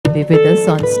be with us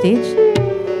on stage.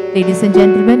 Ladies and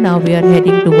gentlemen, now we are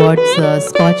heading towards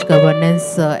SKOCH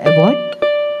Governance Award.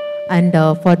 And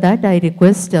for that, I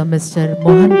request Mr.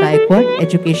 Mohan Gaikwad,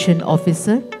 Education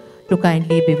Officer, to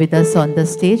kindly be with us on the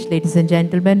stage. Ladies and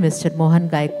gentlemen, Mr. Mohan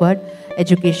Gaikwad,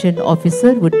 Education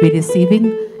Officer, would be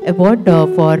receiving award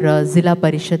for Zilla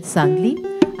Parishad Sangli.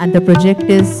 And the project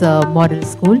is Model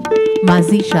School,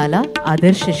 Mazi Shala,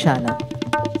 Adarsh Shala.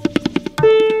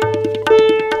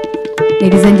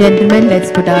 Ladies and gentlemen,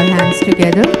 let's put our hands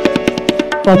together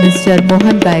for Mr.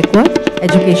 Mohan Gaikwad,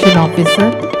 Education Officer,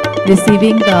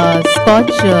 receiving the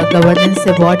SKOCH Governance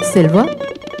Award Silver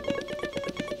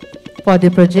for the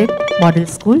project Model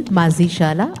School, Mazi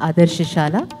Shala, Adarsh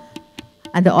Shala,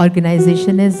 and the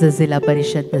organization is Zilla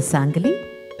Parishad Sangli.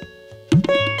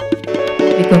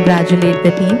 We congratulate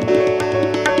the team.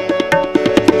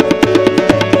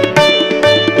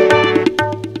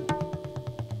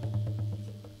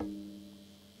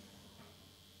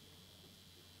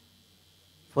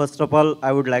 First of all,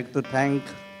 I would like to thank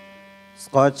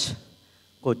SKOCH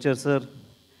co-chair sir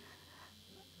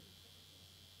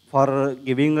for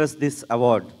giving us this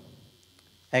award.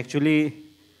 Actually,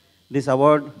 this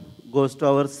award goes to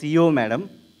our CEO madam,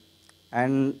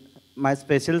 and my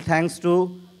special thanks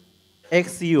to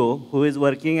ex-CEO who is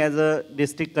working as a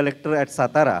district collector at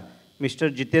Satara, Mr.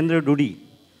 Jitendra Dudi,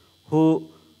 who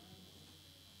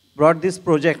brought this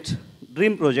project,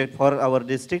 dream project for our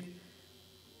district,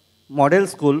 Model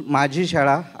School, Mazi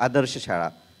Shala, Adarsh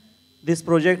Shala. This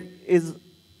project is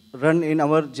run in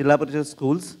our Zilla Parishad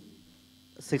schools.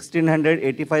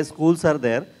 1,685 schools are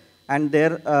there, and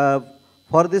there,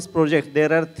 for this project,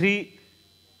 there are 3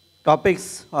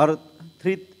 topics or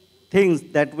 3 things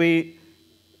that we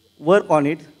work on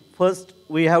it. First,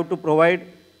 we have to provide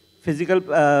physical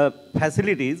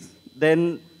facilities,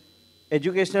 then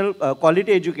educational,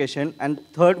 quality education, and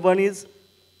third one is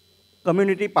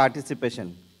community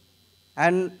participation.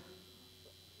 And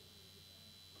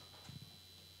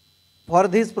for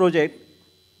this project,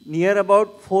 near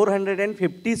about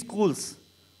 450 schools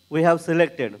we have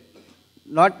selected.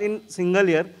 Not in single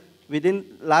year,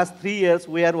 within last 3 years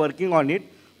we are working on it.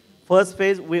 First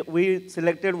phase, we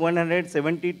selected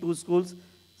 172 schools.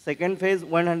 Second phase,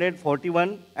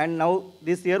 141, and now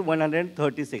this year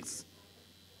 136.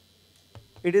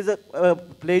 It is a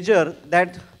pleasure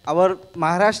that our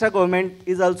Maharashtra government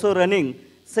is also running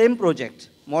same project,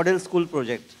 Model School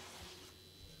project.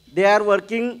 They are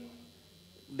working,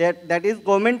 that is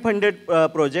government funded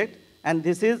project, and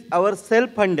this is our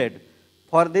self-funded.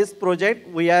 For this project,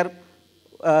 we are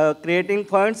creating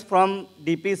funds from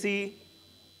DPC,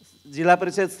 Zilla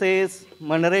Parishad SES,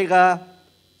 Manrega,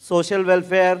 social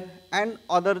welfare, and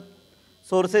other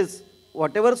sources.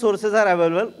 Whatever sources are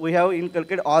available, we have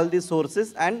inculcated all these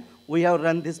sources and we have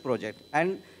run this project.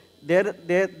 And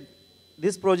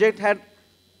this project had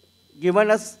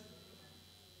given us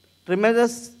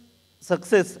tremendous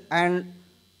success, and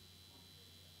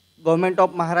Government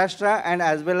of Maharashtra and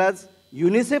as well as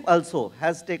UNICEF also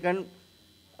has taken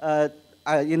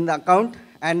in account,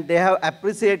 and they have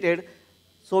appreciated.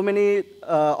 So many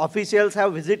officials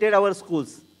have visited our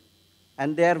schools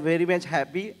and they are very much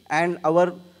happy, and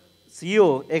our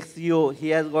CEO, ex-CEO, he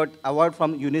has got award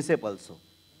from UNICEF also.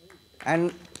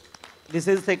 And this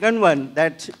is second one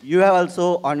that you have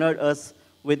also honored us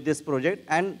with this project,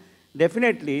 and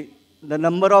definitely the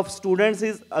number of students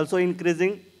is also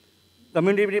increasing.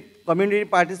 Community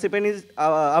participation is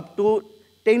up to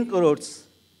 10 crores.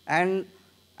 And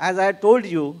as I told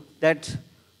you that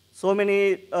so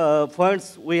many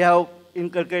funds we have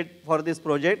inculcated for this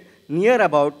project, near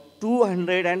about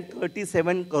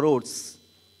 237 crores.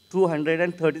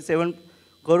 237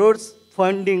 crores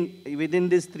funding within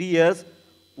these 3 years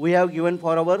we have given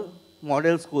for our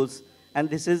model schools. And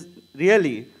this is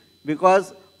really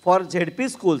because for ZP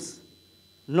schools,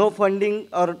 no funding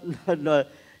or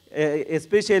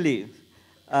especially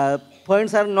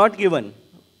funds are not given.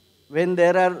 When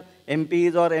there are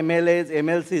MPs or MLAs,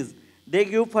 MLCs, they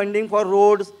give funding for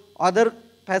roads, other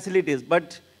facilities,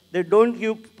 but they don't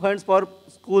give funds for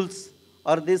schools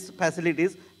or these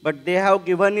facilities, but they have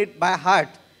given it by heart.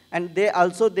 And they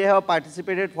have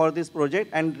participated for this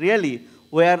project, and really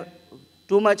we are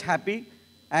too much happy,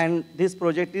 and this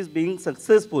project is being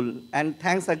successful. And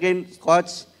thanks again,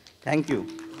 SKOCH. Thank you.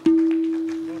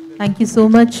 Thank you so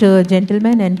much,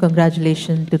 gentlemen, and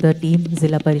congratulations to the team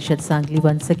Zilla Parishad Sangli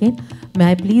once again.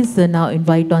 May I please now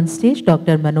invite on stage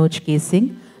Dr. Manoj K.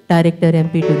 Singh, Director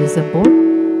MP Tourism Board.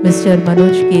 Mr.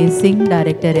 Manoj K. Singh,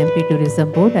 Director MP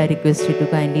Tourism Board, I request you to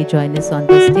kindly join us on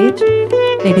the stage.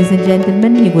 Ladies and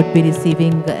gentlemen, he would be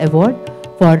receiving award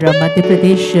for Madhya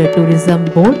Pradesh Tourism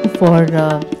Board for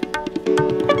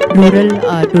rural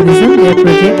tourism, their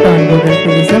project on rural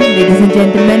tourism. Ladies and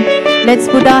gentlemen, let's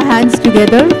put our hands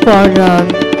together for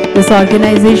this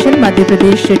organization, Madhya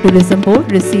Pradesh Tourism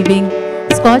Board, receiving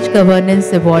SKOCH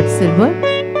Governance Award Silver.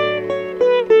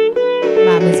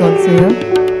 Ma'am is also here.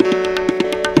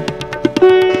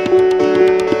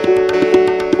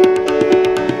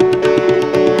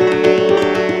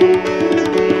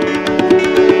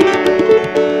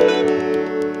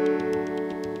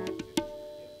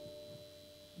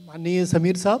 माननीय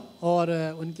समीर साहब और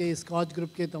उनके scotch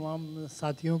group के तमाम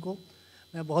साथियों को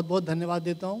मैं बहुत बहुत धन्यवाद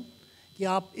देता हूं कि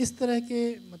आप इस तरह के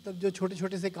मतलब जो छोटे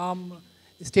छोटे से काम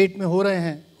स्टेट में हो रहे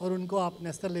हैं और उनको आप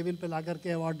नेशनल लेवल पे ला करके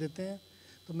अवार्ड देते हैं,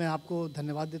 तो मैं आपको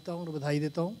धन्यवाद देता हूं और बधाई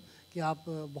देता हूं कि आप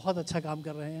बहुत अच्छा काम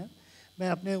कर रहे हैं। मैं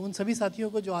अपने उन सभी साथियों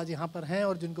को जो आज यहाँ पर हैं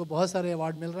और जिनको बहुत सारे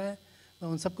अवार्ड मिल रहे हैं, मैं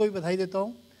उन सबको भी बधाई देता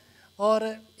हूँ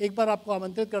और एक बार आपको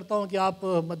आमंत्रित करता हूँ कि आप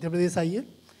मध्य प्रदेश आइए।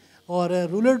 और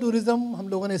रूरल टूरिज़्म हम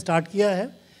लोगों ने स्टार्ट किया है,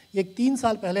 ये 3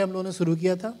 साल पहले हम लोगों ने शुरू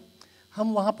किया था।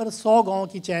 हम वहाँ पर 100 गाँव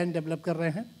की चैन डेवलप कर रहे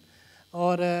हैं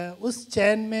और उस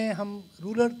चैन में हम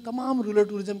तमाम रूरल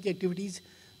टूरिज़्म की एक्टिविटीज़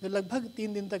जो लगभग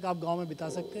 3 दिन तक आप गांव में बिता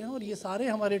सकते हैं और ये सारे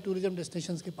हमारे टूरिज़्म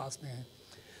डेस्टिनेशंस के पास में हैं।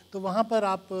 तो वहाँ पर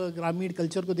आप ग्रामीण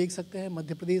कल्चर को देख सकते हैं।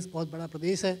 मध्य प्रदेश बहुत बड़ा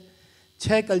प्रदेश है,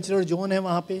 6 कल्चरल जोन है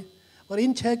वहाँ पे और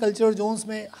इन 6 कल्चरल जोन्स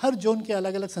में हर जोन के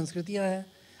अलग अलग संस्कृतियाँ हैं,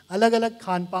 अलग अलग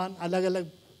खान पान, अलग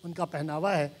अलग उनका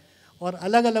पहनावा है और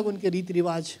अलग अलग उनके रीति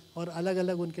रिवाज और अलग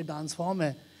अलग उनके डांस फॉर्म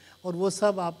है और वो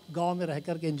सब आप गांव में रह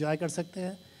कर के एंजॉय कर सकते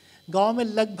हैं। गांव में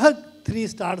लगभग 3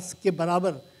 स्टार्स के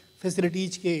बराबर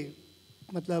फैसिलिटीज़ के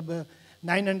मतलब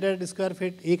 900 स्क्वायर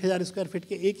फीट, 1000 स्क्वायर फीट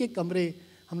के एक कमरे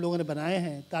हम लोगों ने बनाए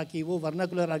हैं ताकि वो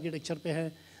वर्नाकुलर आर्किटेक्चर पे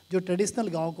हैं जो ट्रेडिशनल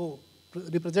गांव को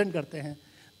रिप्रेजेंट करते हैं।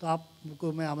 तो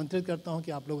आपको मैं आमंत्रित करता हूं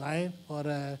कि आप लोग आएँ और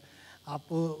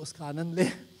आप उसका आनंद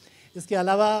लें। इसके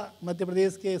अलावा मध्य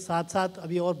प्रदेश के साथ साथ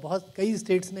अभी और बहुत कई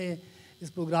स्टेट्स ने इस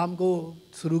प्रोग्राम को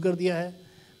शुरू कर दिया है।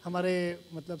 हमारे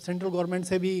मतलब सेंट्रल गवर्नमेंट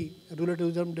से भी रूरल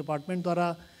टूरिज्म डिपार्टमेंट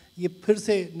द्वारा ये फिर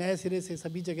से नए सिरे से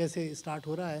सभी जगह से स्टार्ट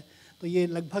हो रहा है। तो ये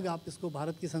लगभग आप इसको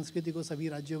भारत की संस्कृति को सभी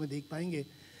राज्यों में देख पाएंगे।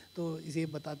 तो इसे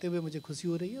बताते हुए मुझे खुशी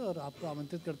हो रही है और आपको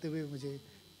आमंत्रित करते हुए मुझे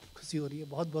खुशी हो रही है।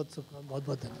 बहुत बहुत शुभकामनाएं, बहुत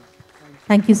बहुत धन्यवाद।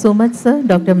 Thank you so much sir.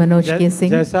 Doctor Manoj के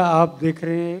सिंह। जैसा आप देख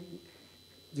रहे हैं,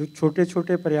 जो छोटे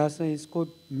छोटे प्रयास हैं, इसको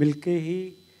मिलके ही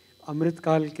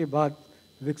अमृतकाल के बाद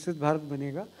विकसित भारत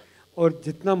बनेगा। और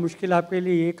जितना मुश्किल आपके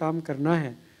लिए ये काम करना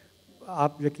है,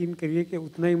 आप यकीन करिए कि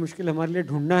उतना ही मुश्किल हमारे लिए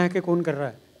ढूंढना है कि कौन कर रहा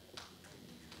है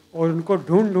और उनको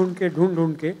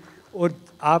ढूंढ के और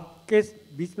आपके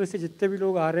बीच में से जितने भी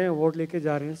लोग आ रहे हैं अवार्ड लेके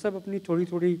जा रहे हैं, सब अपनी थोड़ी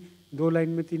थोड़ी 2 लाइन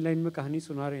में 3 लाइन में कहानी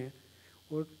सुना रहे हैं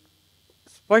और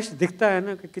स्पष्ट दिखता है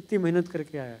ना कि कितनी मेहनत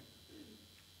करके आया है।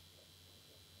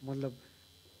 मतलब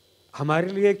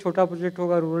हमारे लिए एक छोटा प्रोजेक्ट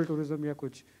होगा रूरल टूरिज्म या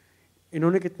कुछ,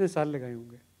 इन्होंने कितने साल लगाए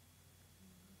होंगे।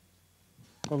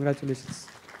 Congratulations.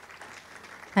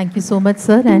 Thank you so much,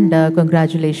 sir, and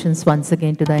congratulations once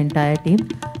again to the entire team.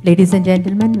 Ladies and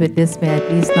gentlemen, with this, may I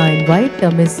please now invite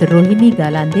Ms. Rohini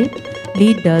Galande,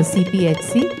 lead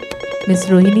CPHC. Ms.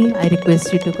 Rohini, I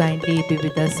request you to kindly be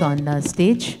with us on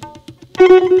stage.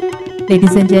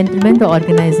 Ladies and gentlemen, the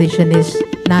organization is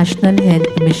National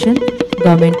Health Mission,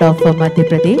 Government of Madhya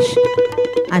Pradesh,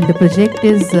 and the project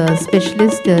is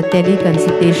Specialist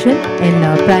Teleconsultation in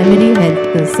Primary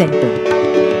Health Center.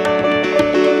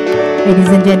 Ladies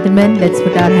and gentlemen, let's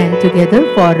put our hand together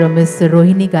for Ms.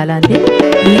 Rohini Galande,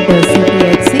 lead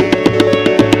CPHC,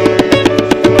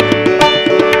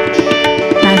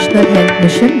 National Health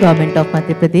Mission, Government of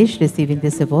Madhya Pradesh, receiving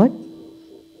this award.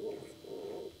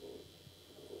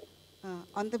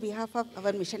 On the behalf of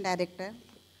our mission director,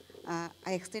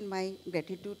 I extend my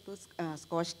gratitude to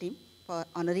SKOCH team for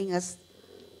honoring us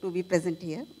to be present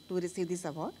here to receive this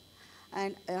award.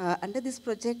 And under this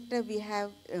project, we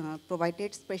have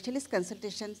provided specialist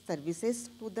consultation services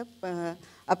to the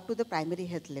up to the primary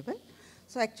health level.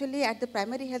 So actually, at the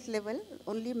primary health level,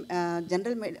 only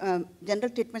general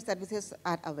treatment services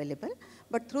are available.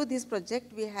 But through this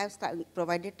project, we have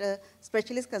provided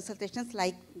specialist consultations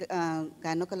like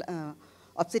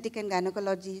obstetric and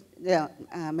gynecology,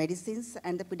 medicines,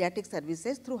 and the pediatric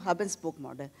services through hub and spoke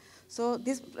model. So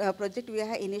this project we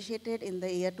have initiated in the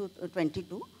year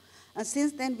 2022. And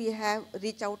since then, we have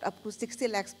reached out up to 60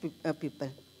 lakhs people,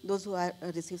 those who are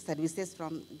received services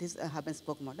from this hub and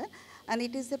spoke model. And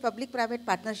it is a public-private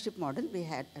partnership model we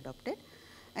had adopted.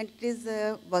 And it is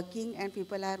working and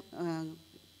people are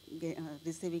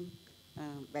receiving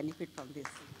benefit from this.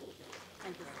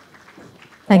 Thank you.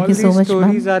 Thank you so much, ma'am. All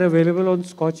these stories are available on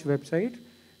SKOCH website.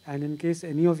 And in case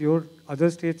any of your other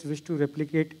states wish to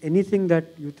replicate anything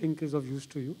that you think is of use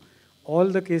to you, all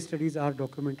the case studies are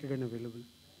documented and available.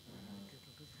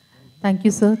 Thank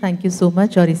you sir, thank you so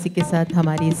much. और इसी के साथ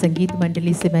हमारी संगीत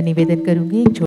मंडली से मैं निवेदन करूंगी